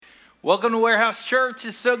Welcome to Warehouse Church.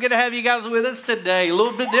 It's so good to have you guys with us today. A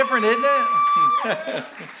little bit different, isn't it?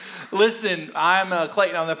 Listen, I'm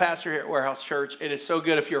Clayton. I'm the pastor here at Warehouse Church. It is so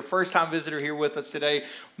good. If you're a first-time visitor here with us today,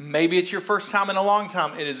 maybe it's your first time in a long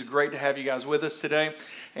time, it is great to have you guys with us today.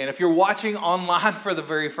 And if you're watching online for the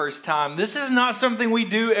very first time, this is not something we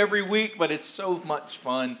do every week, but it's so much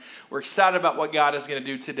fun. We're excited about what God is going to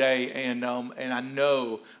do today, and I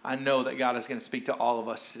know that God is going to speak to all of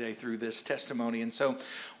us today through this testimony. And so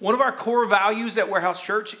one of our core values at Warehouse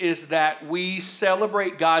Church is that we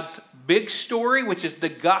celebrate God's big story, which is the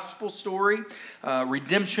gospel story,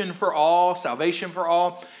 redemption for all, salvation for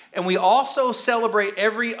all. And we also celebrate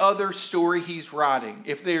every other story he's writing.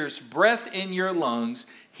 If there's breath in your lungs,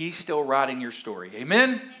 he's still writing your story.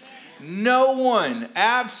 Amen? No one,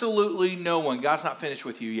 absolutely no one. God's not finished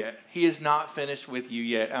with you yet. He is not finished with you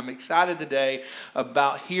yet. I'm excited today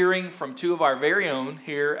about hearing from two of our very own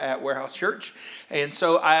here at Warehouse Church. And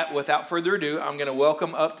so without further ado, I'm going to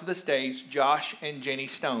welcome up to the stage Josh and Jenny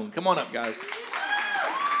Stone. Come on up, guys.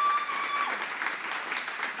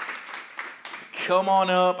 Come on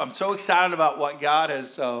up. I'm so excited about what God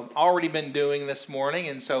has already been doing this morning.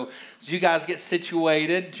 And so as you guys get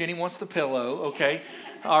situated, Jenny wants the pillow. Okay.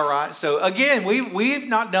 All right. So again, we've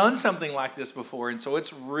not done something like this before. And so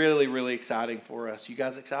it's really, really exciting for us. You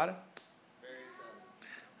guys excited? Very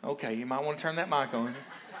excited. Okay. You might want to turn that mic on.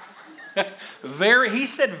 He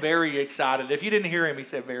said very excited. If you didn't hear him, he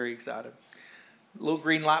said very excited. Little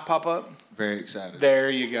green light pop up. Very excited. There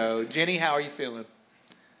you go. Jenny, how are you feeling?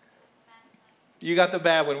 You got the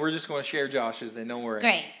bad one. We're just going to share Josh's then. Don't worry.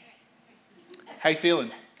 Great. How you feeling?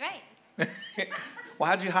 Great.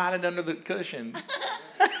 Why'd you hide it under the cushion?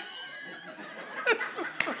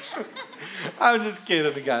 I'm just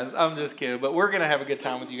kidding, guys. I'm just kidding. But we're going to have a good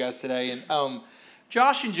time with you guys today. And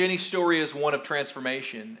Josh and Jenny's story is one of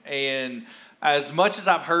transformation. And as much as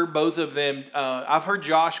I've heard both of them, I've heard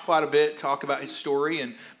Josh quite a bit talk about his story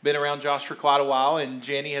and been around Josh for quite a while. And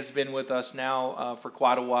Jenny has been with us now for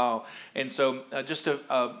quite a while. And so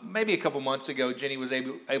maybe a couple months ago, Jenny was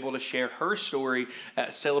able to share her story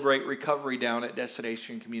at Celebrate Recovery down at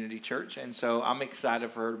Destination Community Church. And so I'm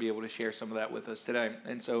excited for her to be able to share some of that with us today.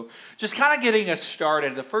 And so just kind of getting us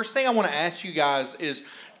started, the first thing I want to ask you guys is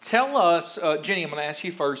tell us, Jenny, I'm going to ask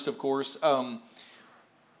you first, of course.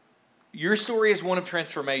 Your story is one of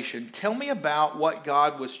transformation. Tell me about what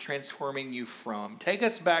God was transforming you from. Take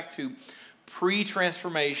us back to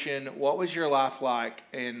pre-transformation. What was your life like?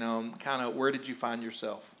 And kind of where did you find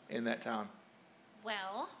yourself in that time?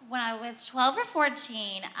 Well, when I was 12 or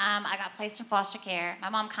 14, I got placed in foster care. My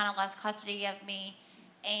mom kind of lost custody of me.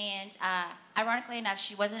 And ironically enough,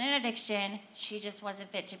 she wasn't in addiction. She just wasn't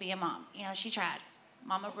fit to be a mom. You know, she tried.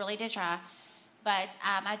 Mama really did try. But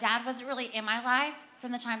my dad wasn't really in my life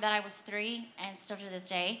from the time that I was 3 and still to this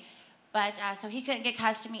day. But so he couldn't get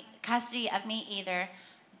custody of me either.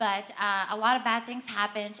 But a lot of bad things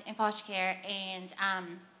happened in foster care, and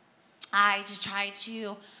I just tried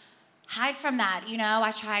to hide from that. You know,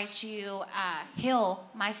 I tried to heal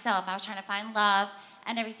myself. I was trying to find love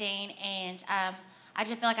and everything, and I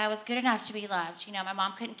didn't feel like I was good enough to be loved. You know, my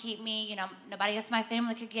mom couldn't keep me. You know, nobody else in my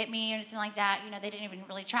family could get me or anything like that. You know, they didn't even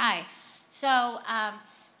really try. So,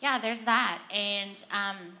 yeah, there's that. And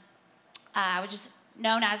I was just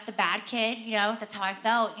known as the bad kid, you know. That's how I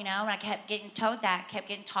felt, you know. And I kept getting told that, kept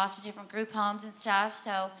getting tossed to different group homes and stuff.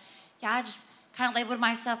 So, yeah, I just kind of labeled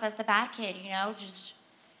myself as the bad kid, you know. Just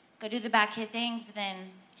go do the bad kid things, and then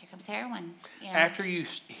here comes heroin. You know? After you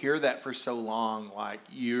hear that for so long, like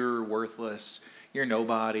you're worthless, you're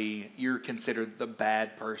nobody, you're considered the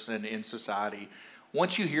bad person in society.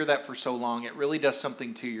 Once you hear that for so long, it really does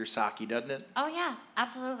something to your psyche, doesn't it? Oh, yeah,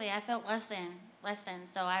 absolutely. I felt less than.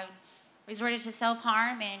 So I resorted to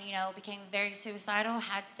self-harm and, you know, became very suicidal,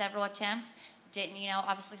 had several attempts, didn't, you know,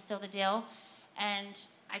 obviously seal the deal. And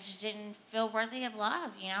I just didn't feel worthy of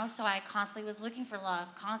love, you know, so I constantly was looking for love,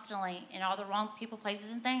 constantly, in all the wrong people,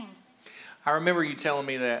 places, and things. I remember you telling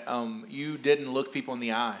me that you didn't look people in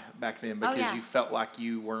the eye back then because you felt like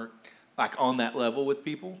you weren't like on that level with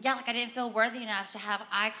people? Yeah, like I didn't feel worthy enough to have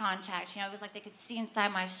eye contact. You know, it was like they could see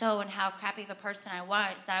inside my soul and how crappy of a person I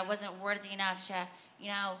was, that I wasn't worthy enough to, you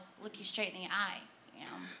know, look you straight in the eye, you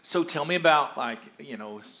know. So tell me about, like, you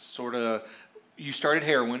know, sort of, you started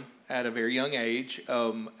heroin at a very young age.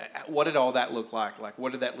 What did all that look like? Like,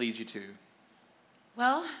 what did that lead you to?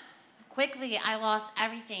 Well, quickly, I lost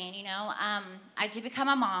everything, you know. I did become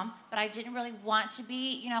a mom, but I didn't really want to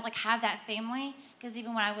be, you know, like have that family, because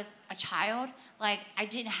even when I was a child, like I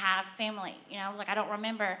didn't have family, you know, like I don't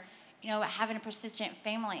remember, you know, having a persistent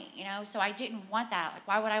family, you know, so I didn't want that. Like,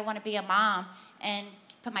 why would I want to be a mom and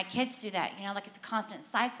put my kids through that, like it's a constant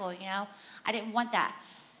cycle, I didn't want that.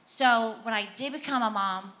 So when I did become a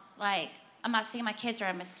mom, like, I'm not saying my kids are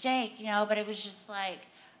a mistake, but it was just like,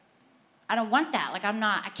 I don't want that. Like,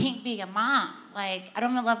 I can't be a mom. Like, I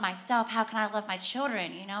don't even love myself. How can I love my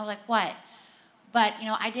children? Like what? But,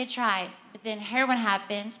 I did try. But then heroin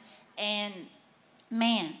happened, and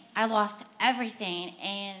man, I lost everything.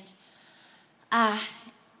 And,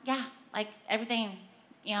 yeah, like everything,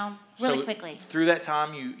 really So quickly. Through that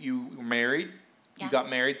time, you were married. Yeah. You got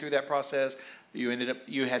married through that process. You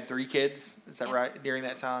had 3 kids. Is that Yeah. right? During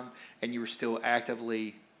that time, and you were still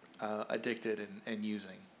actively addicted and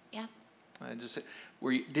using. Yeah.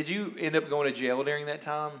 Did you end up going to jail during that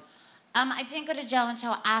time? I didn't go to jail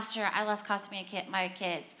until after I lost custody of my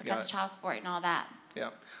kids because of child support and all that. Yeah.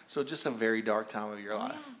 So just a very dark time of your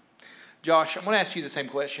life. Yeah. Josh, I'm going to ask you the same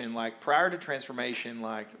question. Like, prior to transformation,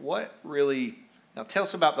 like, what really... Now, tell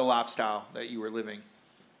us about the lifestyle that you were living.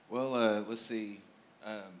 Well, let's see.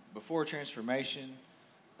 Before transformation,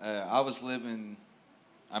 I was living,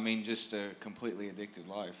 just a completely addicted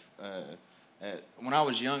life. When I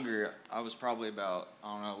was younger, I was probably about,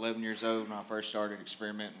 11 years old when I first started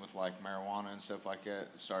experimenting with, like, marijuana and stuff like that.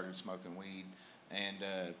 Started smoking weed.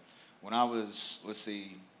 And when I was,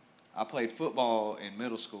 I played football in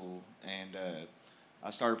middle school, and I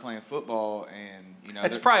started playing football, and,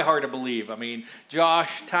 It's probably hard to believe.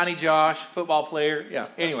 Tiny Josh, football player. Yeah,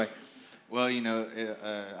 anyway. Well,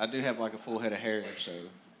 I do have, like, a full head of hair, so,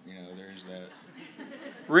 there's that.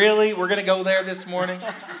 Really? We're going to go there this morning?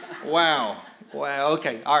 Wow.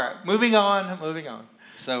 Okay. All right. Moving on.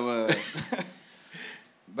 So,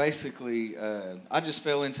 basically, I just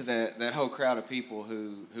fell into that whole crowd of people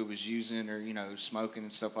who was using or, smoking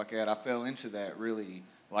and stuff like that. I fell into that really,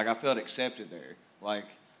 like, I felt accepted there. Like,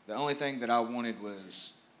 the only thing that I wanted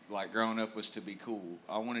was, like, growing up was to be cool.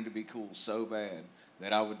 I wanted to be cool so bad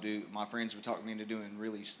that my friends would talk me into doing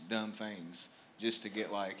really dumb things just to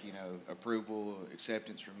get, like, approval,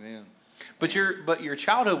 acceptance from them. But your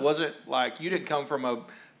childhood wasn't like, you didn't come from a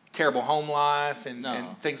terrible home life and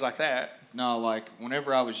things like that. No, like,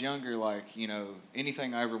 whenever I was younger, like,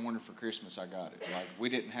 anything I ever wanted for Christmas, I got it. Like, we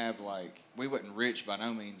didn't have, like, we wasn't rich by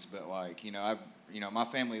no means, but, like, my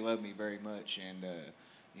family loved me very much, and,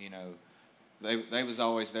 they was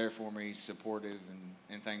always there for me, supportive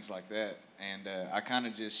and things like that. And I kind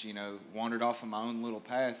of just, wandered off on my own little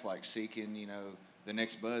path, like, seeking, the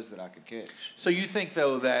next buzz that I could catch. So you think,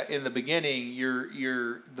 though, that in the beginning,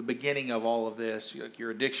 the beginning of all of this, like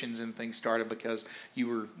your addictions and things started because you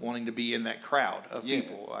were wanting to be in that crowd of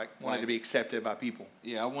people, like wanting to be accepted by people.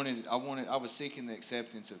 Yeah, I was seeking the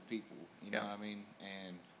acceptance of people, you know what I mean?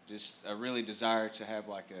 And just a really desire to have,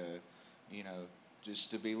 like,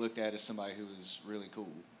 just to be looked at as somebody who was really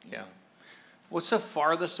cool. You know? What's the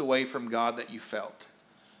farthest away from God that you felt?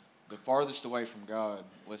 The farthest away from God,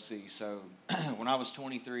 let's see. So when I was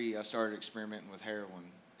 23, I started experimenting with heroin.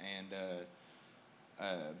 And,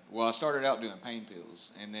 I started out doing pain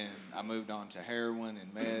pills. And then I moved on to heroin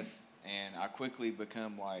and meth. And I quickly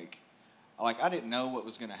become like I didn't know what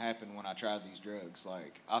was going to happen when I tried these drugs.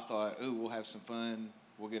 Like, I thought, ooh, we'll have some fun.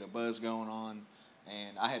 We'll get a buzz going on.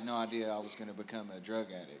 And I had no idea I was going to become a drug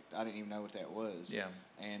addict. I didn't even know what that was. Yeah.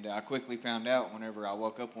 And I quickly found out whenever I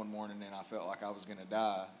woke up one morning and I felt like I was going to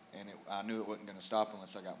die, and I knew it wasn't going to stop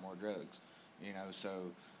unless I got more drugs. So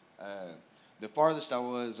the farthest I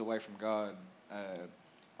was away from God,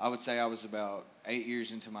 I would say I was about 8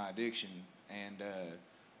 years into my addiction, and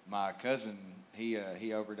my cousin,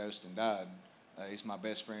 he overdosed and died. He's my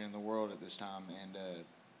best friend in the world at this time, and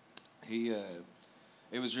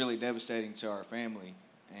it was really devastating to our family,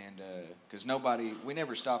 and because we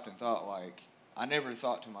never stopped and thought, like, I never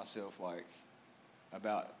thought to myself, like,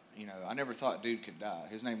 about, I never thought dude could die.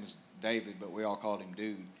 His name was David, but we all called him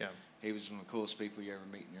Dude. Yeah. He was one of the coolest people you ever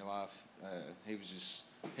meet in your life.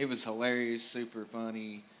 He was hilarious, super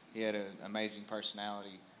funny. He had an amazing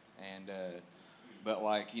personality, and but,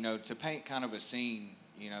 like, to paint kind of a scene,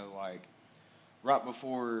 like, right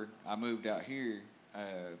before I moved out here,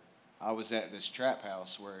 I was at this trap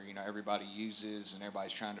house where, everybody uses and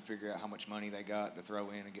everybody's trying to figure out how much money they got to throw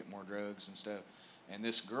in and get more drugs and stuff. And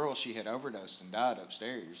this girl, she had overdosed and died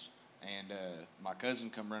upstairs. And my cousin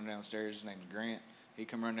come running downstairs. His name's Grant. He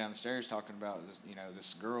come running down the stairs talking about this,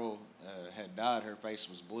 this girl had died. Her face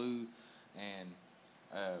was blue. And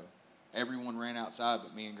everyone ran outside,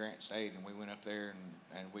 but me and Grant stayed. And we went up there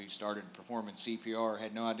and we started performing CPR.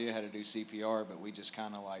 Had no idea how to do CPR, but we just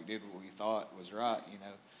kind of, like, did what we thought was right,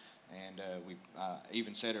 And we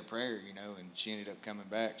even said a prayer, and she ended up coming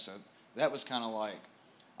back. So that was kind of like,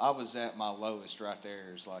 I was at my lowest right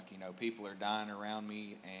there. It's like, people are dying around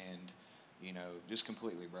me, and, just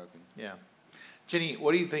completely broken. Yeah. Jenny,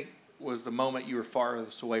 what do you think was the moment you were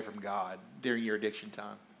farthest away from God during your addiction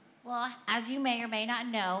time? Well, as you may or may not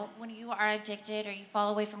know, when you are addicted or you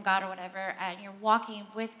fall away from God or whatever, and you're walking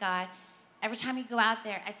with God, every time you go out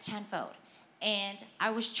there, it's tenfold. And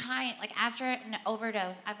I was trying, like after an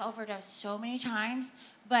overdose, I've overdosed so many times,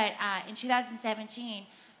 but in 2017,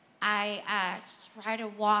 I tried to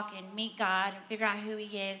walk and meet God and figure out who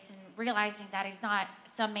He is and realizing that He's not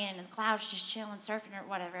some man in the clouds just chilling, surfing or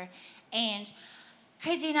whatever. And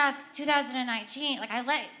crazy enough, 2019, like I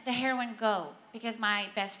let the heroin go because my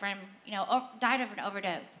best friend, died of an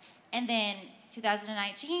overdose. And then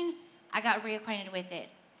 2019, I got reacquainted with it,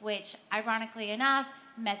 which ironically enough,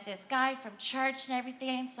 met this guy from church and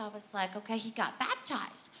everything. So I was like, okay, he got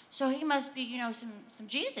baptized. So he must be, some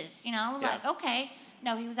Jesus, like, okay.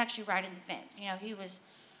 No, he was actually right in the fence. He was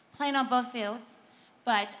playing on both fields.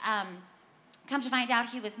 But come to find out,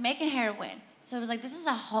 he was making heroin. So it was like, this is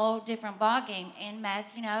a whole different ballgame in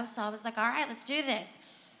meth, So I was like, all right, let's do this.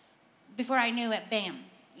 Before I knew it, bam,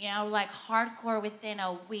 like hardcore within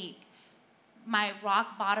a week. My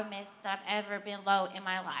rock bottomest that I've ever been low in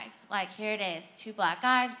my life. Like, here it is, 2 black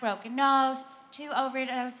eyes, broken nose, 2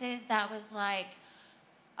 overdoses. That was like,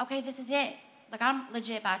 okay, this is it. Like, I'm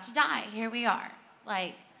legit about to die. Here we are.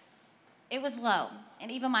 Like, it was low.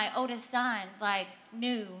 And even my oldest son,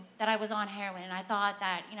 knew that I was on heroin. And I thought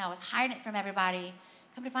that, I was hiding it from everybody.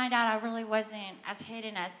 Come to find out, I really wasn't as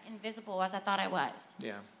hidden, as invisible as I thought I was.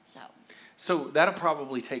 Yeah. So that'll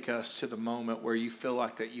probably take us to the moment where you feel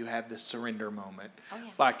like that you had this surrender moment. Oh,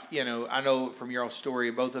 yeah. Like, I know from your story,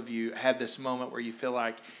 both of you had this moment where you feel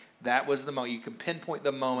like that was the moment. You can pinpoint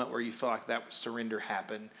the moment where you feel like that surrender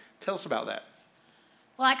happened. Tell us about that.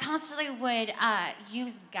 Well, I constantly would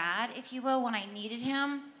use God, if you will, when I needed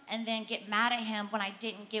Him, and then get mad at Him when I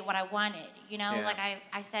didn't get what I wanted. Yeah. Like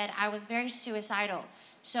I said, I was very suicidal.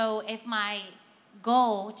 So if my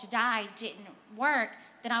goal to die didn't work,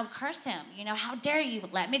 then I would curse Him. How dare you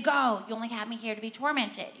let me go? You only have me here to be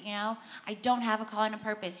tormented. I don't have a calling and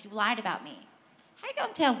purpose. You lied about me. How you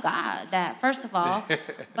gonna tell God that, first of all?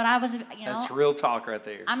 But I was, That's real talk right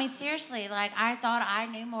there. I mean, seriously, I thought I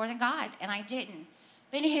knew more than God, and I didn't.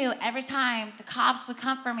 But anywho, every time the cops would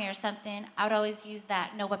come for me or something, I would always use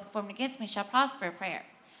that "no weapon formed against me shall prosper" prayer.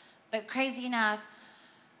 But crazy enough,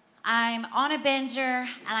 I'm on a bender, and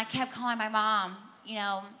I kept calling my mom.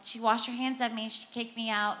 She washed her hands of me, she kicked me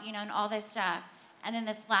out, and all this stuff. And then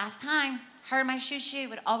this last time, her and my shoo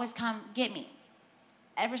would always come get me,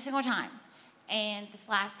 every single time. And this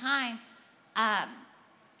last time,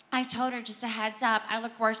 I told her, just a heads up, I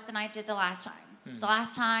look worse than I did the last time. The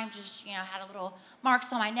last time, just, had a little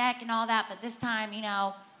marks on my neck and all that, but this time,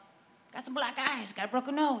 got some black eyes, got a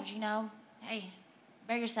broken nose, hey,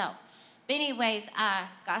 bear yourself. But anyways,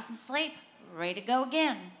 got some sleep, ready to go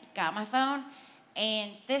again. Got my phone,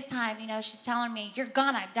 and this time, she's telling me, you're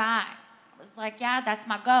gonna die. I was like, yeah, that's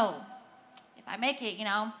my goal. If I make it,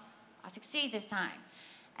 I'll succeed this time.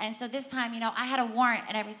 And so this time, I had a warrant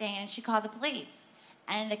and everything, and she called the police,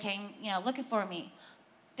 and they came, looking for me.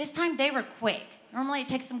 This time, they were quick. Normally, it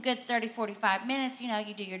takes them good 30, 45 minutes.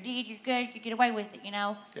 You do your deed, you're good, you get away with it,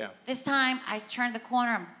 Yeah. This time, I turned the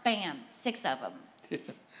corner, and bam, 6 of them.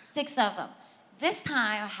 6 of them. This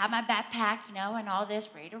time, I have my backpack, and all this,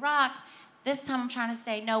 ready to rock. This time, I'm trying to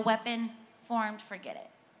say, no weapon formed, forget it.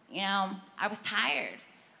 I was tired.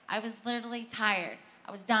 I was literally tired.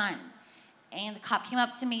 I was done. And the cop came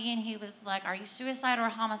up to me, and he was like, are you suicidal or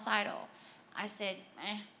homicidal? I said,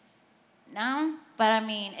 no. But, I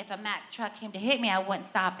mean, if a Mack truck came to hit me, I wouldn't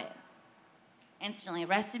stop it. Instantly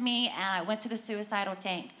arrested me, and I went to the suicidal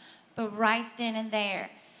tank. But right then and there,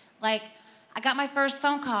 I got my first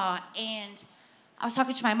phone call, and I was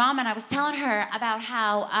talking to my mom, and I was telling her about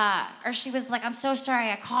how, or she was like, I'm so sorry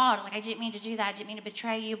I called. I didn't mean to do that. I didn't mean to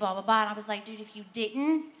betray you, blah, blah, blah. And I was like, dude, if you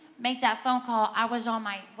didn't make that phone call, I was on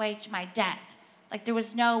my way to my death. There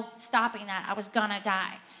was no stopping that. I was gonna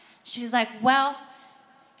die. She's like, well,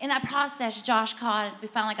 in that process, Josh called, and we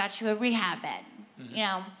finally got you a rehab bed,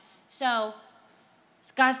 So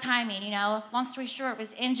it's God's timing, Long story short,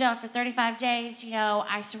 was in jail for 35 days,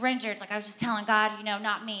 I surrendered. I was just telling God,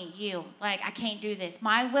 not me, you. I can't do this.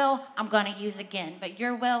 My will, I'm going to use again. But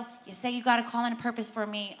your will, you say you got a call and a purpose for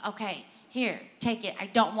me. Okay, here, take it. I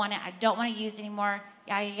don't want it. I don't want to use it anymore.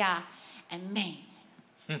 Yeah. And man.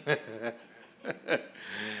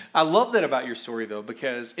 I love that about your story, though,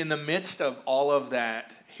 because in the midst of all of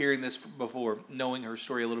that, hearing this before, knowing her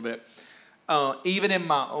story a little bit, even in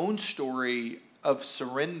my own story of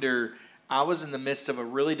surrender, I was in the midst of a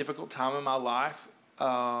really difficult time in my life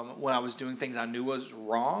when I was doing things I knew was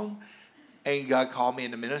wrong, and God called me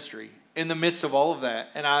into ministry. in the midst of all of that.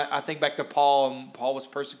 And I think back to Paul, and Paul was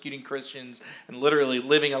persecuting Christians and literally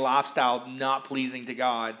living a lifestyle not pleasing to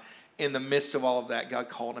God. In the midst of all of that, God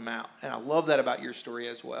called him out. And I love that about your story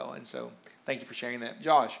as well. And so thank you for sharing that.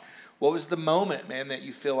 Josh, what was the moment, man, that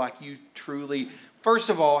you feel like you truly, first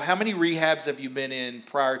of all, how many rehabs have you been in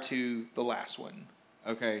prior to the last one?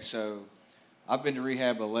 Okay, so I've been to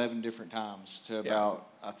rehab 11 different times to about,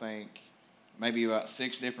 I think, maybe about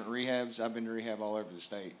 6 different rehabs. I've been to rehab all over the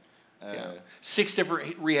state. 6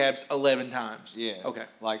 different rehabs, 11 times. Yeah. Okay.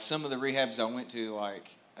 Like some of the rehabs I went to,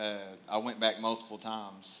 like I went back multiple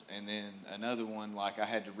times, and then another one, like I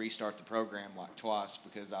had to restart the program like twice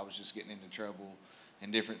because I was just getting into trouble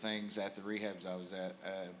and different things at the rehabs I was at.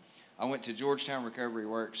 I went to Georgetown Recovery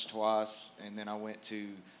Works twice, and then I went to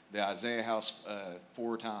the Isaiah House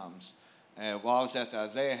 4 times. While I was at the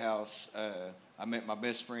Isaiah House, I met my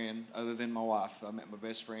best friend, other than my wife. I met my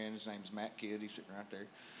best friend. His name's Matt Kidd. He's sitting right there.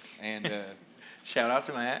 And shout out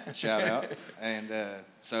to Matt. Shout out. And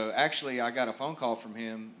so actually I got a phone call from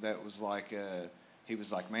him that was like, he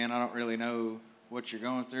was like, man, I don't really know what you're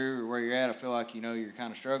going through or where you're at. I feel like, you're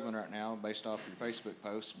kind of struggling right now based off your Facebook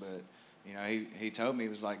posts. But, he told me, he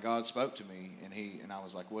was like, God spoke to me. And I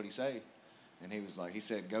was like, what'd he say? And he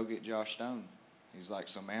said, go get Josh Stone. He's like,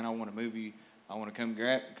 so man, I want to move you. I want to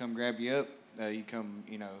come grab you up. You come,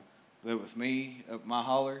 live with me up my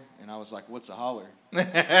holler. And I was like, what's a holler?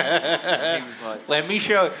 And he was like, let me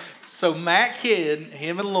show you. So Matt Kidd,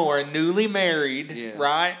 him and Lauren, newly married,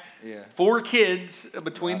 right? Yeah. 4 kids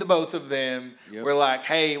between the both of them. Yep. We're like,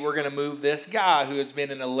 hey, we're going to move this guy who has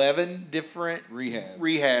been in 11 different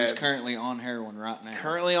rehabs. He's currently on heroin right now.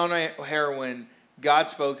 Currently on heroin. God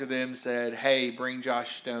spoke to them, said, hey, bring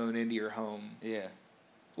Josh Stone into your home. Yeah.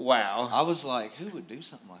 Wow. I was like, who would do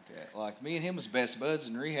something like that? Like, me and him was best buds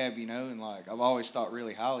in rehab, and like, I've always thought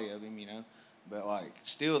really highly of him, But like,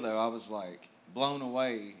 still though, I was like blown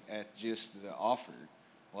away at just the offer.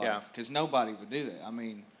 Like, because nobody would do that. I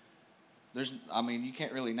mean, you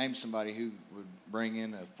can't really name somebody who would bring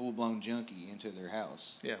in a full-blown junkie into their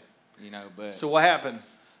house. Yeah. But. So what happened?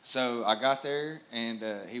 So I got there, and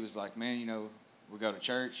he was like, man, we go to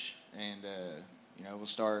church, and, we'll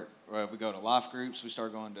start, we go to life groups. We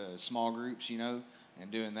start going to small groups, and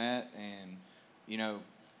doing that. And,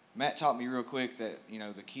 Matt taught me real quick that,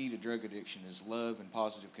 the key to drug addiction is love and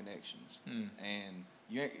positive connections. And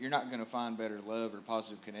you're not going to find better love or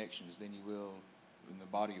positive connections than you will in the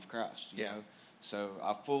body of Christ, you know. So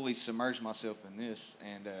I fully submerged myself in this.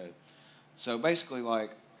 And so basically,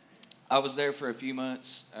 like, I was there for a few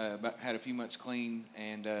months, had a few months clean,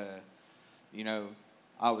 and,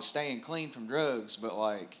 I was staying clean from drugs, but,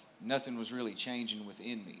 like, nothing was really changing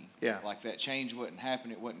within me. Yeah. Like, that change wasn't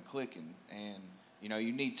happening, it wasn't clicking. And,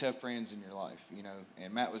 you need tough friends in your life,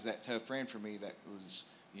 And Matt was that tough friend for me that was,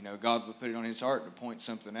 God would put it on his heart to point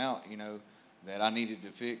something out, that I needed to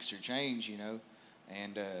fix or change,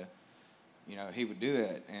 And, he would do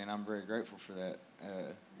that, and I'm very grateful for that.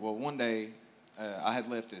 Well, one day, I had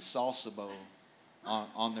left this salsa bowl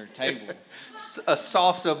on their table. A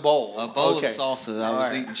salsa bowl. A bowl of salsa that I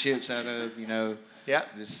was eating chips out of,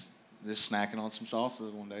 just snacking on some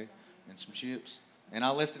salsa one day and some chips. And I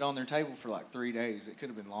left it on their table for like 3 days. It could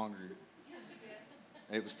have been longer.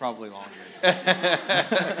 It was probably longer.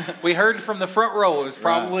 We heard from the front row it was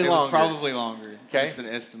probably longer. It was probably longer. Okay. Just an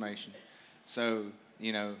estimation. So,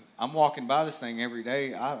 I'm walking by this thing every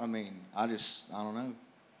day. I don't know.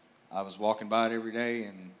 I was walking by it every day,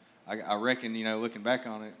 and I reckon, looking back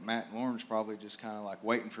on it, Matt and Lauren's probably just kind of like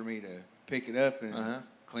waiting for me to pick it up and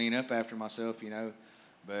clean up after myself,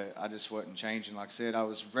 But I just wasn't changing. Like I said, I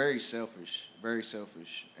was very selfish.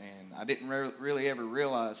 And I didn't really ever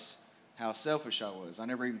realize how selfish I was. I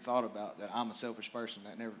never even thought about that I'm a selfish person.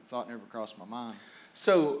 That never crossed my mind.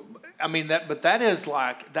 So,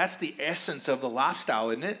 that's the essence of the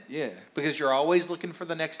lifestyle, isn't it? Yeah. Because you're always looking for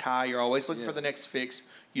the next high. You're always looking for the next fix.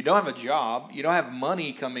 You don't have a job. You don't have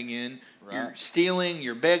money coming in. Right. You're stealing,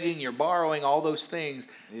 you're begging, you're borrowing, all those things.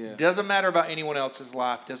 Yeah. Doesn't matter about anyone else's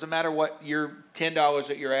life. Doesn't matter what your $10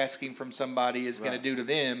 that you're asking from somebody is going to do to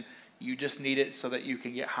them. You just need it so that you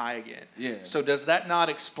can get high again. Yeah. So does that not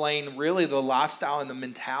explain really the lifestyle and the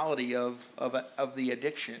mentality of the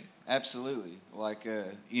addiction? Absolutely. Like,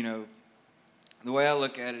 the way I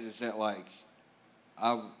look at it is that, like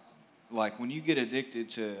when you get addicted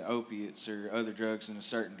to opiates or other drugs in a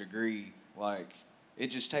certain degree, like, it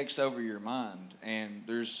just takes over your mind. And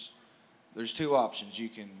there's 2 options. You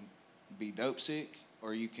can be dope sick,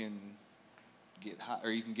 or you can get high, or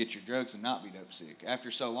you can get your drugs and not be dope sick. After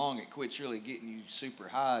so long, it quits really getting you super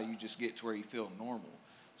high. You just get to where you feel normal.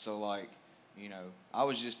 So, like, I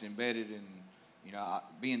was just embedded in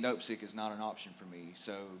being dope sick is not an option for me.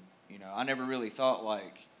 So, I never really thought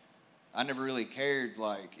I never really cared,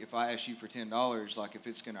 if I ask you for $10, if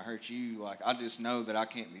it's going to hurt you, I just know that I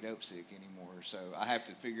can't be dope sick anymore. So I have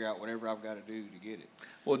to figure out whatever I've got to do to get it.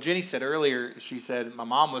 Well, Jenny said earlier, she said, my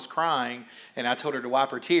mom was crying, and I told her to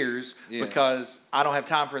wipe her tears because I don't have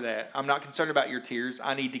time for that. I'm not concerned about your tears.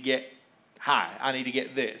 I need to get high. I need to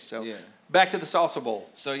get this. So back to the salsa bowl.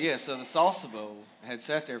 So the salsa bowl had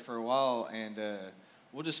sat there for a while, and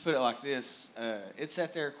we'll just put it like this. It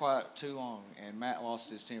sat there quite too long, and Matt lost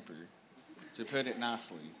his temper. To put it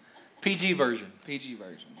nicely. PG version.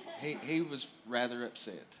 He was rather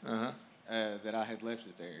upset that I had left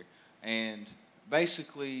it there. And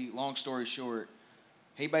basically, long story short,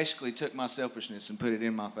 he basically took my selfishness and put it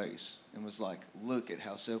in my face and was like, look at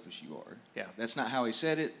how selfish you are. Yeah. That's not how he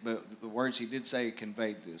said it, but the words he did say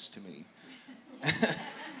conveyed this to me.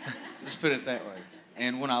 Just put it that way.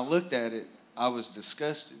 And when I looked at it, I was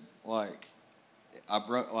disgusted.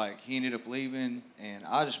 He ended up leaving, and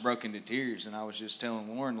I just broke into tears, and I was just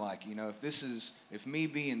telling Lauren, if me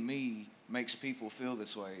being me makes people feel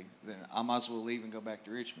this way, then I might as well leave and go back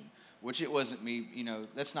to Richmond, which it wasn't me,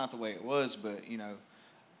 that's not the way it was, but,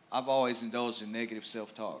 I've always indulged in negative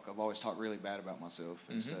self-talk. I've always talked really bad about myself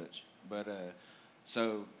and such. But,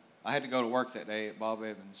 so I had to go to work that day at Bob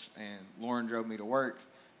Evans, and Lauren drove me to work,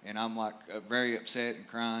 and I'm, very upset and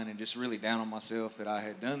crying and just really down on myself that I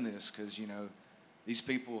had done this because, these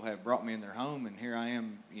people have brought me in their home, and here I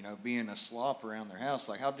am, being a slop around their house.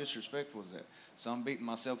 How disrespectful is that? So I'm beating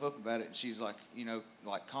myself up about it, and she's like,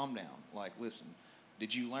 calm down. Listen,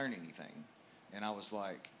 did you learn anything? And I was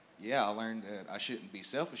like, yeah, I learned that I shouldn't be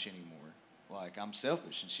selfish anymore. I'm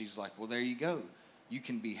selfish. And she's like, well, there you go. You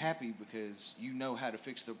can be happy because you know how to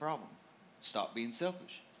fix the problem. Stop being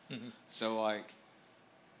selfish. Mm-hmm. So,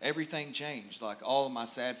 everything changed. All of my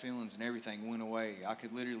sad feelings and everything went away. I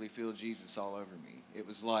could literally feel Jesus all over me. It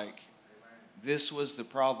was this was the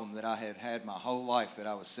problem that I had had my whole life, that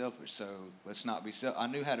I was selfish. So let's not be selfish. I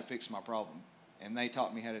knew how to fix my problem, and they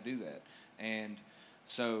taught me how to do that. And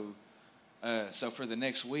so for the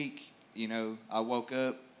next week, I woke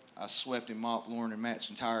up, I swept and mopped Lauren and Matt's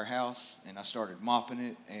entire house, and I started mopping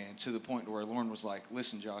it, and to the point where Lauren was like,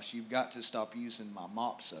 listen, Josh, you've got to stop using my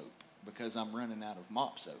mop soap, because I'm running out of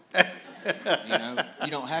mop soap.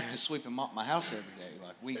 You don't have to sweep and mop my house every day.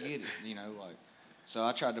 We get it, So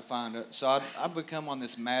I tried to find it. So I've become on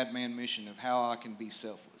this madman mission of how I can be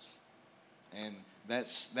selfless. And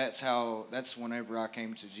that's whenever I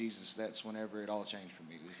came to Jesus, that's whenever it all changed for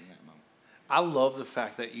me, was in that moment. I love the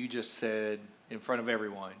fact that you just said in front of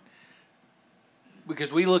everyone,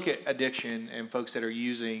 because we look at addiction and folks that are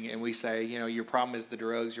using, and we say, your problem is the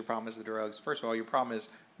drugs, your problem is the drugs. First of all, your problem is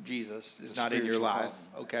Jesus is not in your life,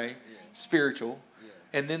 okay? Yeah. Spiritual. Yeah.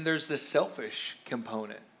 And then there's this selfish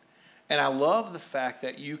component. And I love the fact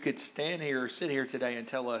that you could stand here or sit here today and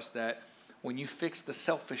tell us that when you fix the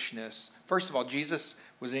selfishness, first of all, Jesus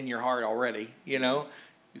was in your heart already, You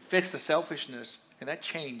fix the selfishness, and that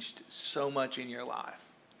changed so much in your life.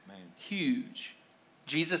 Man. Huge.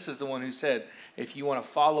 Jesus is the one who said, if you want to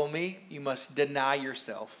follow me, you must deny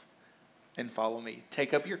yourself and follow me.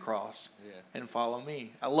 Take up your cross and follow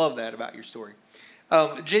me. I love that about your story.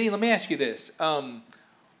 Jenny, let me ask you this.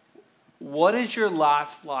 What is your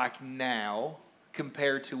life like now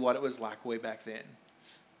compared to what it was like way back then?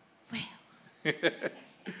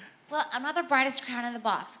 Well, I'm not the brightest crown in the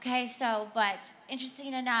box, okay? But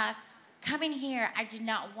interesting enough, coming here, I did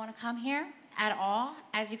not want to come here at all.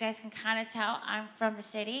 As you guys can kind of tell, I'm from the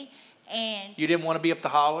city. And you didn't want to be up the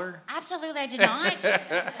holler? Absolutely, I did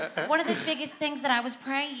not. One of the biggest things that I was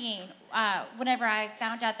praying whenever I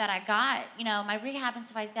found out that I got, my rehab and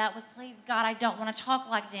stuff like that was, please, God, I don't want to talk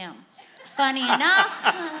like them. Funny enough.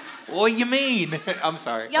 What do you mean? I'm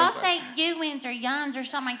sorry. Y'all say Ewins or Yuns or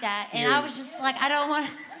something like that. And I was just like, I don't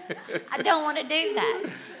want to do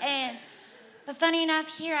that. But funny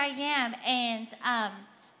enough, here I am. And,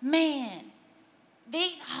 man,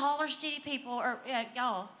 these Holler City people, or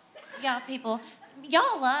y'all people,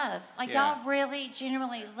 y'all love. Y'all really,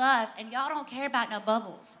 genuinely love, and y'all don't care about no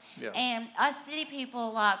bubbles. Yeah. And us city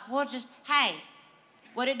people, we'll just, hey,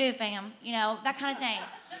 what it do, fam? That kind of thing.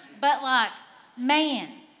 But, man,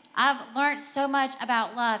 I've learned so much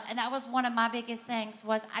about love, and that was one of my biggest things,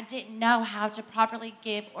 was I didn't know how to properly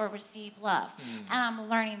give or receive love. And I'm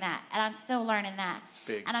learning that, and I'm still learning that. It's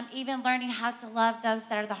big. And I'm even learning how to love those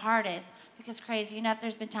that are the hardest, because crazy enough,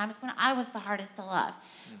 there's been times when I was the hardest to love.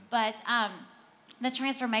 But the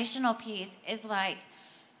transformational piece is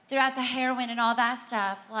throughout the heroin and all that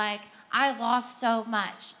stuff, I lost so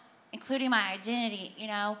much, including my identity,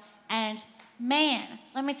 and man,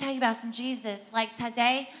 let me tell you about some Jesus. Like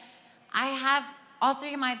today, I have all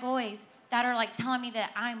 3 of my boys that are like telling me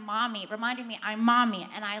that I'm mommy, reminding me I'm mommy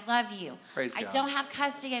and I love you. Praise I God. don't have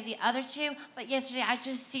custody of the other 2, but yesterday I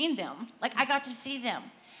just seen them. Like I got to see them.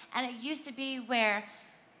 And it used to be where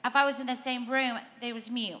if I was in the same room, they was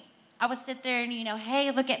mute. I would sit there and,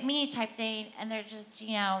 hey, look at me type thing. And they're just,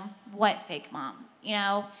 what fake mom,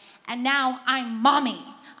 And now I'm mommy.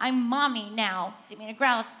 I'm mommy now. Didn't mean to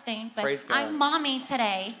growl at the thing, but Praise God. I'm mommy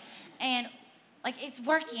today. And like it's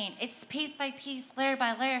working. It's piece by piece, layer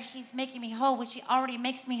by layer. He's making me whole, which he already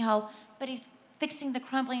makes me whole, but he's fixing the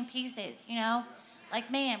crumbling pieces, Like,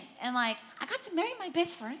 man, and like, I got to marry my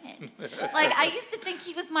best friend. Like, I used to think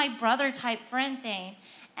he was my brother type friend thing.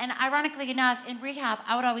 And ironically enough, in rehab,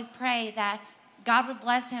 I would always pray that God would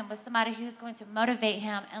bless him with somebody who's going to motivate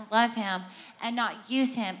him and love him and not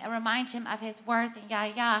use him and remind him of his worth and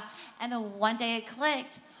yada. And then one day it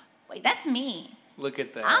clicked. Wait, that's me. Look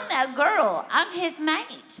at that. I'm that girl. I'm his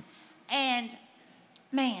mate. And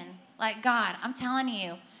man, like God, I'm telling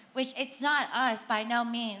you, which it's not us by no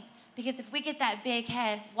means, because if we get that big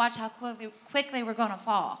head, watch how quickly we're going to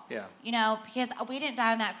fall. Yeah. Because we didn't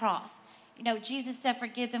die on that cross. Jesus said,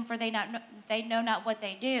 forgive them for they know not what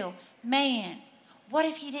they do. Man, what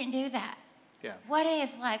if he didn't do that? Yeah. What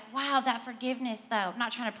if, wow, that forgiveness, though. I'm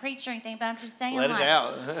not trying to preach or anything, but I'm just saying, Let it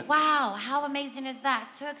out. wow, how amazing is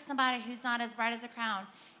that? Took somebody who's not as bright as a crown,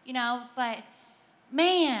 but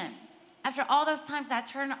man, after all those times I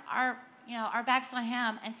turned our backs on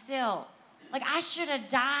him, and still, I should have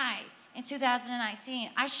died in 2019.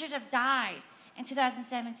 I should have died in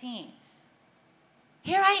 2017.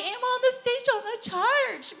 Here I am on the stage on the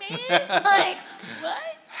charge, man.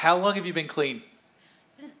 What? How long have you been clean?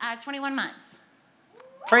 Since 21 months.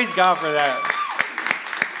 Praise God for that.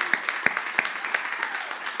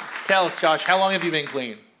 Tell us, Josh, how long have you been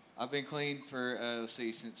clean? I've been clean for,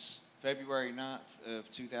 since February 9th of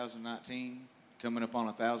 2019, coming up on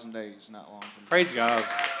 1,000 days, not long from now. Praise God.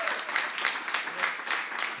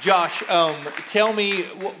 Josh, tell me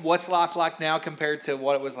what's life like now compared to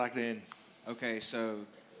what it was like then? Okay, so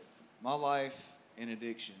my life in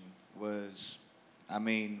addiction was,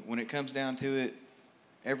 when it comes down to it,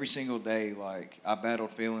 every single day, I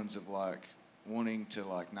battled feelings of, wanting to,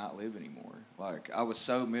 not live anymore. I was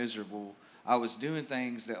so miserable. I was doing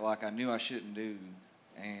things that, I knew I shouldn't do,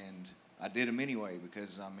 and I did them anyway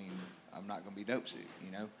because, I'm not going to be dope sick,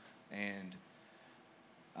 And,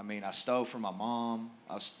 I stole from my mom.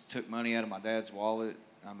 Took money out of my dad's wallet.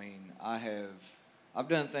 I've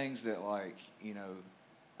done things that,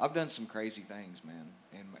 I've done some crazy things, man,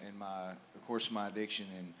 in my addiction,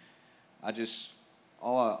 and I just,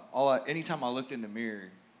 anytime I looked in the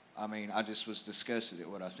mirror, I just was disgusted at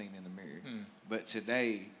what I seen in the mirror. But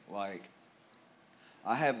today,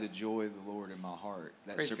 I have the joy of the Lord in my heart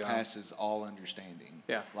that Praise surpasses all understanding.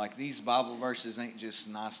 Yeah. These Bible verses ain't just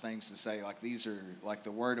nice things to say. These are,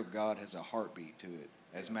 the Word of God has a heartbeat to it,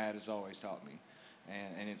 as Matt has always taught me.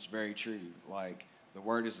 And it's very true. The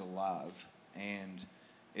Word is alive, and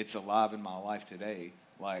it's alive in my life today.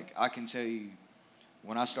 I can tell you,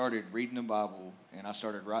 when I started reading the Bible and I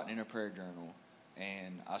started writing in a prayer journal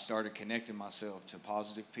and I started connecting myself to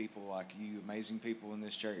positive people like you, amazing people in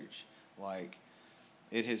this church,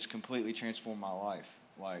 it has completely transformed my life.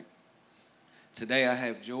 Today I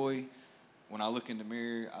have joy. When I look in the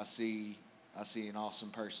mirror, I see an awesome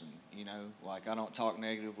person, I don't talk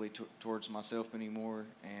negatively towards myself anymore.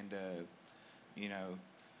 And,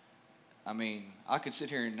 I could sit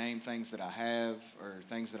here and name things that I have or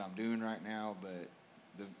things that I'm doing right now, but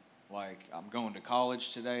I'm going to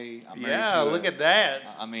college today. Look at that.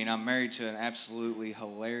 I'm married to an absolutely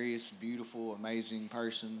hilarious, beautiful, amazing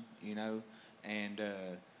person, and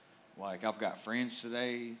I've got friends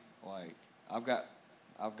today. I've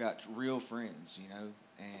got real friends,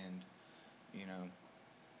 and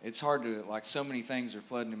it's hard to so many things are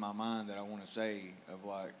flooding in my mind that I want to say of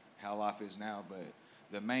how life is now, but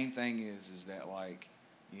the main thing is that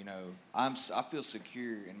I feel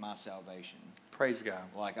secure in my salvation. Praise God.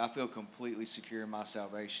 I feel completely secure in my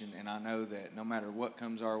salvation, and I know that no matter what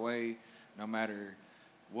comes our way, no matter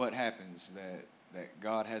what happens, that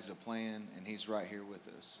God has a plan and He's right here with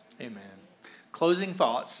us. Amen. Closing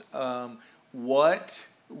thoughts. What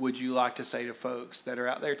would you like to say to folks that are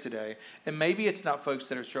out there today? And maybe it's not folks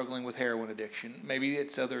that are struggling with heroin addiction. Maybe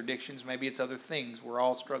it's other addictions. Maybe it's other things. We're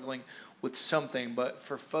all struggling with something. But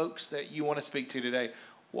for folks that you want to speak to today,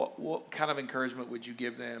 what kind of encouragement would you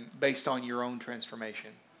give them based on your own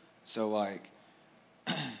transformation? So,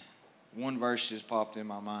 one verse just popped in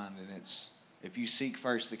my mind, and it's, if you seek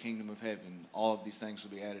first the kingdom of heaven, all of these things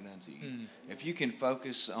will be added unto you. If you can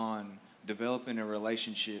focus on developing a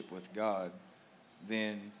relationship with God,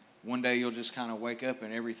 then one day you'll just kind of wake up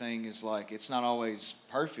and everything is like, it's not always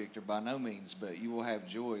perfect or by no means, but you will have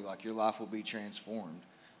joy. Like, your life will be transformed.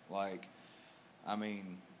 Like, I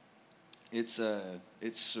mean, it's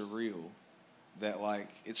surreal that, like,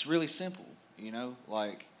 it's really simple, you know?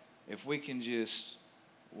 Like, if we can just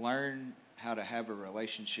learn how to have a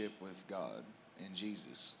relationship with God and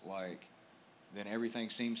Jesus, like, then everything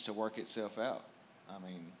seems to work itself out. I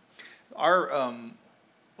mean, our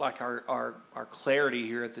clarity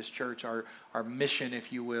here at this church, our mission,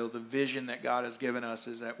 if you will, the vision that God has given us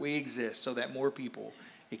is that we exist so that more people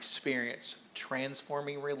experience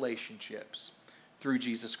transforming relationships through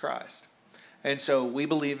Jesus Christ. And so we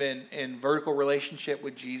believe in vertical relationship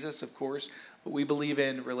with Jesus, of course, but we believe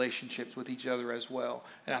in relationships with each other as well.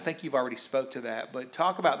 And I think you've already spoke to that, but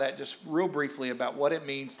talk about that just real briefly about what it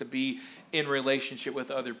means to be in relationship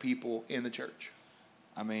with other people in the church.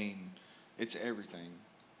 I mean, it's everything.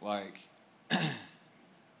 Like,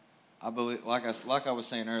 I believe, like I was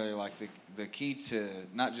saying earlier, like the key to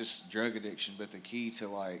not just drug addiction, but the key to,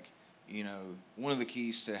 like, you know, one of the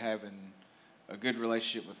keys to having a good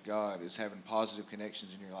relationship with God is having positive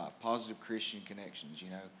connections in your life, positive Christian connections, you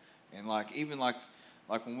know, and like even like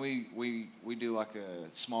when we do like the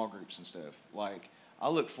small groups and stuff, like I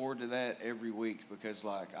look forward to that every week because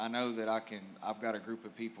like I know that I've got a group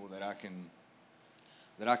of people that I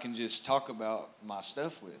can just talk about my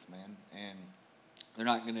stuff with, man, and they're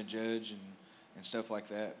not going to judge and stuff like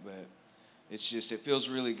that, but it's just, it feels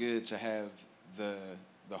really good to have the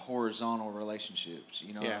horizontal relationships,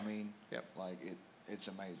 you know what I mean? Yep. Like it's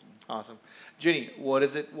amazing. Awesome. Jenny,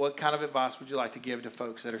 what kind of advice would you like to give to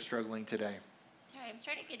folks that are struggling today? Sorry, I'm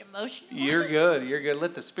starting to get emotional. You're good.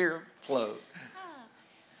 Let the Spirit flow.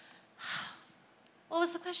 What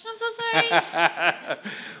was the question? I'm so sorry.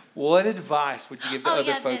 What advice would you give to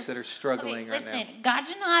other folks that are struggling right now? Listen, God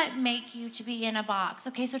did not make you to be in a box.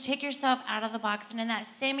 Okay, so take yourself out of the box, and in that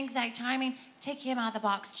same exact timing, take him out of the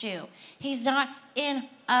box too. He's not in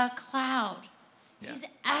a cloud. Yeah. He's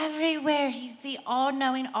everywhere. He's the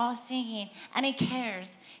all-knowing, all-seeing, and he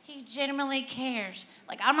cares. He genuinely cares.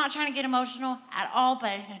 Like, I'm not trying to get emotional at all,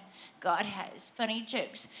 but God has funny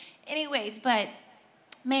jokes. Anyways, but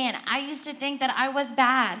man, I used to think that I was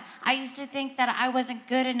bad. I used to think that I wasn't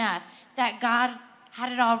good enough, that God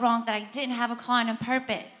had it all wrong, that I didn't have a calling and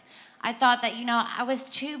purpose. I thought that, I was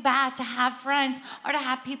too bad to have friends or to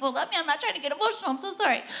have people love me. I'm not trying to get emotional. I'm so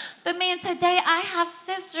sorry. But man, today I have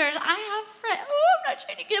sisters. I have friends. Oh, I'm not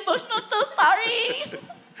trying to get emotional. I'm so sorry.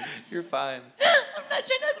 You're fine. I'm not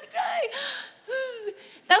trying not to cry.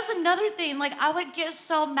 That was another thing. Like, I would get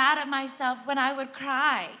so mad at myself when I would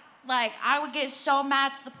cry. Like, I would get so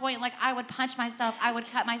mad to the point, like, I would punch myself, I would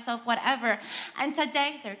cut myself, whatever. And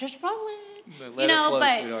today, they're just rolling. Let it flow,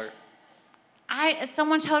 but sweetheart.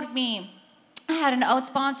 Someone told me, I had an old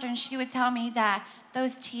sponsor, and she would tell me that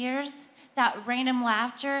those tears, that random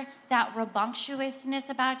laughter, that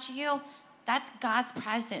rambunctiousness about you, that's God's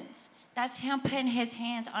presence. That's him putting his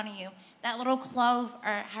hands on you. That little clove,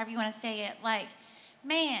 or however you want to say it, like,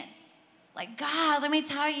 man, like, God, let me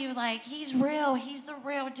tell you, like, he's real. He's the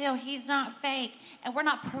real deal. He's not fake. And we're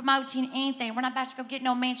not promoting anything. We're not about to go get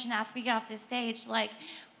no mansion after we get off this stage. Like,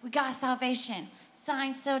 we got salvation.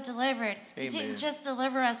 Signed, sealed, delivered. Amen. He didn't just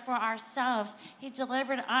deliver us for ourselves. He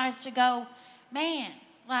delivered us to go, man,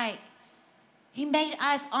 like, he made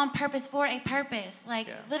us on purpose for a purpose. Like,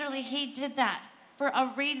 literally, he did that for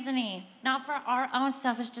a reasoning, not for our own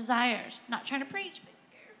selfish desires. Not trying to preach, but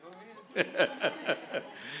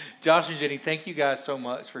Josh and Jenny, thank you guys so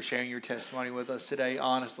much for sharing your testimony with us today.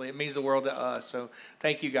 Honestly, it means the world to us. So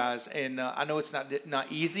thank you guys. And I know it's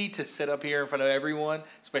not easy to sit up here in front of everyone,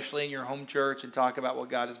 especially in your home church, and talk about what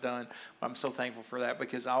God has done. But I'm so thankful for that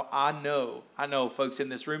because I know folks in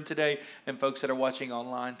this room today and folks that are watching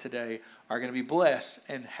online today are going to be blessed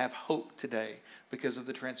and have hope today because of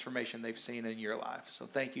the transformation they've seen in your life. So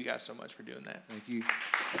thank you guys so much for doing that. Thank you.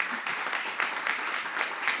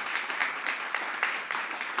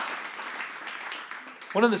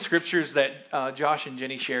 One of the scriptures that Josh and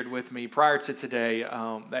Jenny shared with me prior to today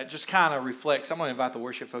that just kind of reflects, I'm going to invite the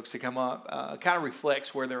worship folks to come up, kind of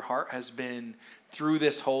reflects where their heart has been through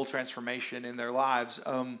this whole transformation in their lives,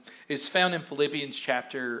 is found in Philippians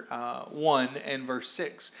chapter 1 and verse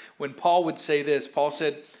 6. When Paul would say this, Paul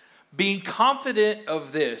said, being confident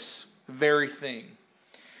of this very thing,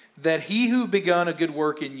 that he who begun a good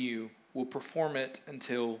work in you will perform it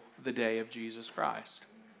until the day of Jesus Christ.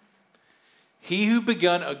 He who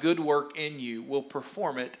begun a good work in you will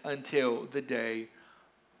perform it until the day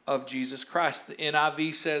of Jesus Christ. The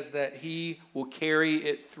NIV says that he will carry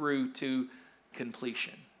it through to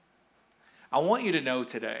completion. I want you to know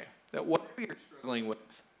today that whatever you're struggling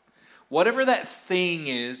with, whatever that thing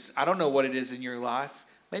is, I don't know what it is in your life.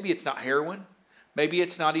 Maybe it's not heroin. Maybe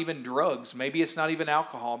it's not even drugs. Maybe it's not even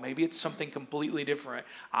alcohol. Maybe it's something completely different.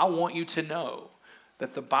 I want you to know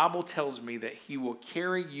that the Bible tells me that he will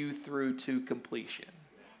carry you through to completion.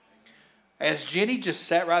 As Jenny just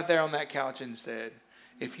sat right there on that couch and said,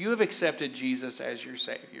 if you have accepted Jesus as your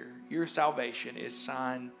Savior, your salvation is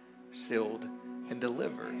signed, sealed, and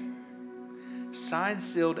delivered. Signed,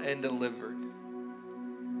 sealed, and delivered.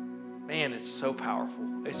 Man, it's so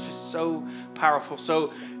powerful. It's just so powerful.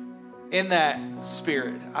 So in that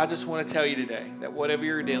spirit, I just want to tell you today that whatever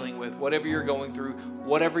you're dealing with, whatever you're going through,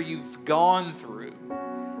 whatever you've gone through,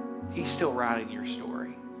 he's still writing your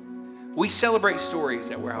story. We celebrate stories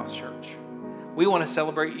at Warehouse Church. We want to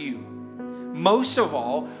celebrate you. Most of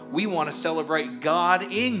all, we want to celebrate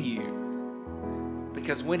God in you.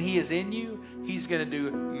 Because when he is in you, he's going to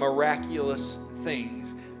do miraculous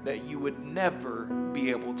things that you would never be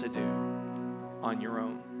able to do on your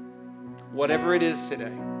own. Whatever it is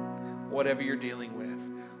today, whatever you're dealing with,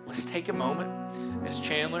 let's take a moment as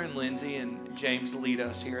Chandler and Lindsay and James lead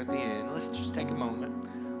us here at the end. Let's just take a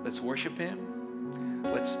moment. Let's worship him.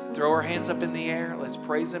 Let's throw our hands up in the air. Let's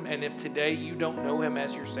praise him. And if today you don't know him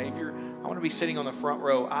as your Savior, I want to be sitting on the front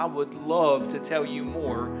row. I would love to tell you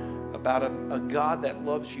more about a God that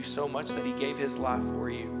loves you so much that he gave his life for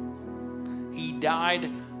you. He died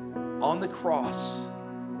on the cross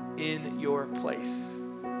in your place.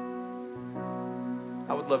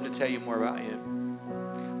 I would love to tell you more about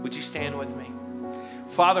him. Would you stand with me?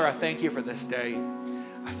 Father, I thank you for this day.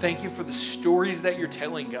 I thank you for the stories that you're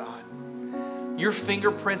telling, God. Your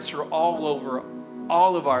fingerprints are all over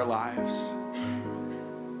all of our lives.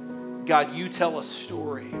 God, you tell a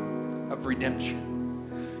story of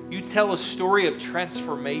redemption. You tell a story of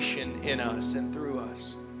transformation in us and through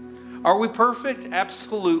us. Are we perfect?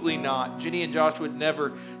 Absolutely not. Jenny and Josh would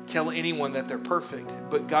never tell anyone that they're perfect.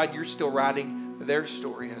 But God, you're still writing their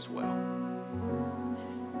story as well.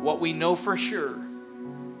 What we know for sure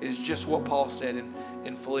is just what Paul said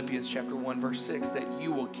in Philippians chapter 1, verse 6, that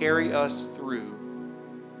you will carry us through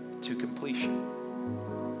to completion.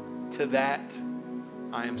 To that,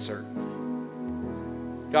 I am certain.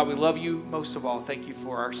 God, we love you most of all. Thank you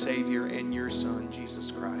for our Savior and your Son, Jesus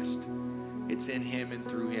Christ. It's in him and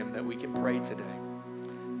through him that we can pray today.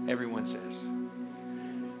 Everyone says.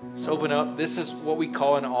 So open up. This is what we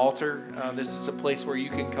call an altar. This is a place where you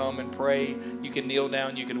can come and pray. You can kneel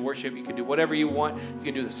down. You can worship. You can do whatever you want. You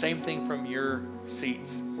can do the same thing from your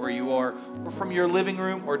seats where you are, or from your living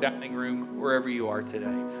room or dining room, wherever you are today.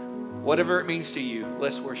 Whatever it means to you,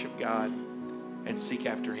 let's worship God and seek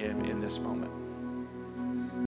after him in this moment.